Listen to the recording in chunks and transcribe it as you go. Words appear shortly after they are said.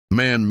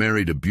Man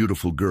married a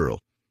beautiful girl.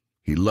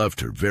 He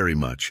loved her very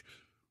much.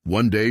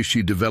 One day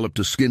she developed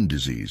a skin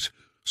disease.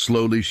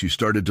 Slowly she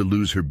started to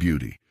lose her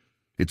beauty.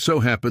 It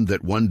so happened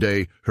that one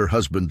day her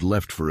husband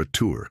left for a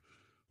tour.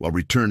 While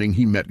returning,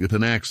 he met with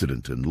an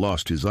accident and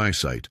lost his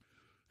eyesight.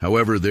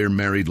 However, their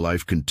married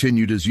life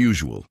continued as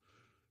usual.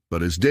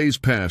 But as days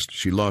passed,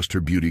 she lost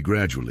her beauty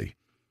gradually.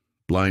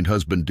 Blind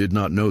husband did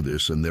not know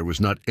this, and there was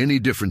not any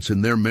difference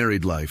in their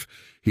married life.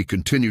 He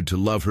continued to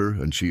love her,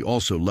 and she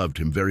also loved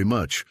him very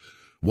much.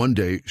 One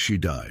day she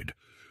died.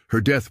 Her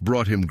death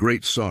brought him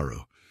great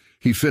sorrow.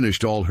 He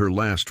finished all her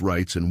last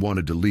rites and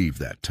wanted to leave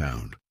that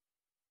town.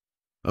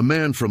 A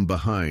man from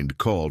behind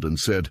called and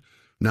said,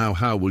 "Now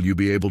how will you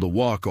be able to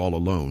walk all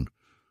alone?"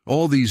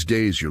 "All these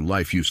days your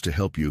life used to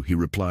help you," he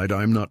replied.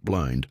 "I'm not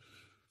blind.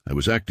 I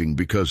was acting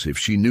because if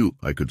she knew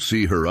I could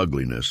see her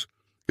ugliness,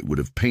 it would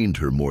have pained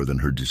her more than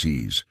her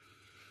disease.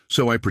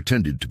 So I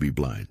pretended to be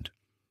blind.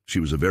 She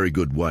was a very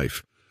good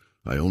wife.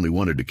 I only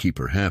wanted to keep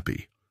her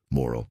happy."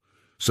 Moral: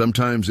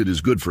 sometimes it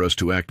is good for us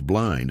to act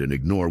blind and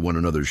ignore one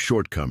another's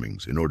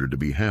shortcomings in order to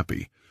be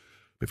happy.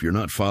 If you're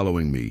not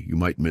following me, you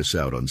might miss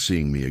out on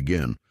seeing me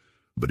again.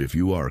 But if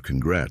you are,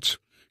 congrats.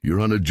 You're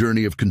on a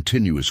journey of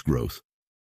continuous growth.